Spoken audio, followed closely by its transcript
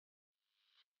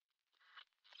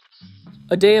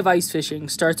A day of ice fishing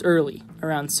starts early,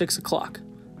 around 6 o'clock.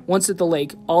 Once at the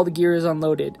lake, all the gear is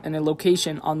unloaded and a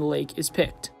location on the lake is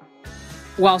picked.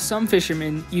 While some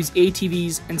fishermen use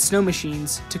ATVs and snow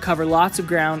machines to cover lots of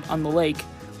ground on the lake,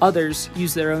 others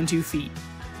use their own 2 feet.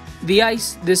 The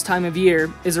ice this time of year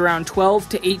is around 12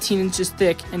 to 18 inches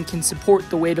thick and can support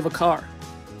the weight of a car.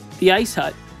 The ice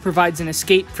hut provides an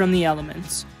escape from the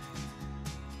elements.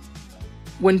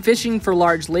 When fishing for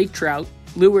large lake trout,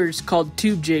 lures called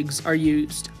tube jigs are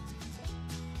used.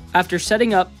 After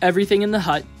setting up everything in the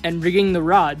hut and rigging the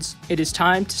rods, it is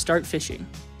time to start fishing.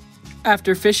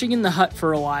 After fishing in the hut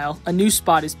for a while, a new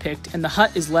spot is picked and the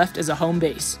hut is left as a home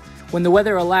base. When the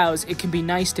weather allows, it can be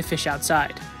nice to fish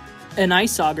outside. An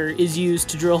ice auger is used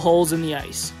to drill holes in the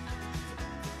ice.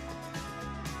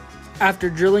 After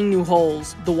drilling new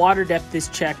holes, the water depth is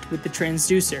checked with the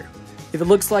transducer. If it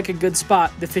looks like a good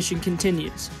spot, the fishing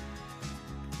continues.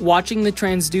 Watching the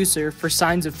transducer for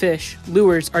signs of fish,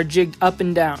 lures are jigged up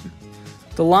and down.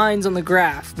 The lines on the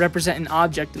graph represent an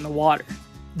object in the water.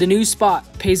 The new spot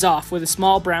pays off with a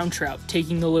small brown trout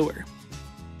taking the lure.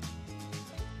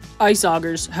 Ice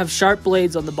augers have sharp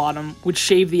blades on the bottom which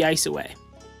shave the ice away.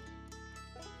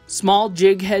 Small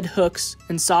jig head hooks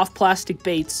and soft plastic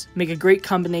baits make a great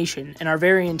combination and are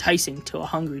very enticing to a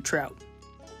hungry trout.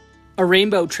 A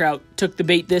rainbow trout took the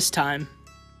bait this time.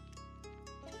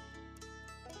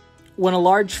 When a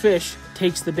large fish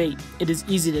takes the bait, it is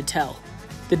easy to tell.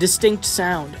 The distinct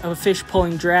sound of a fish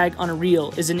pulling drag on a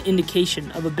reel is an indication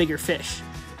of a bigger fish.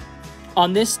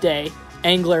 On this day,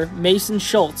 angler Mason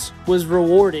Schultz was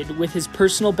rewarded with his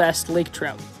personal best lake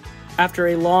trout. After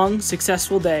a long,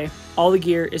 successful day, all the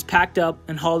gear is packed up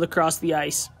and hauled across the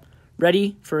ice,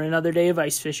 ready for another day of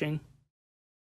ice fishing.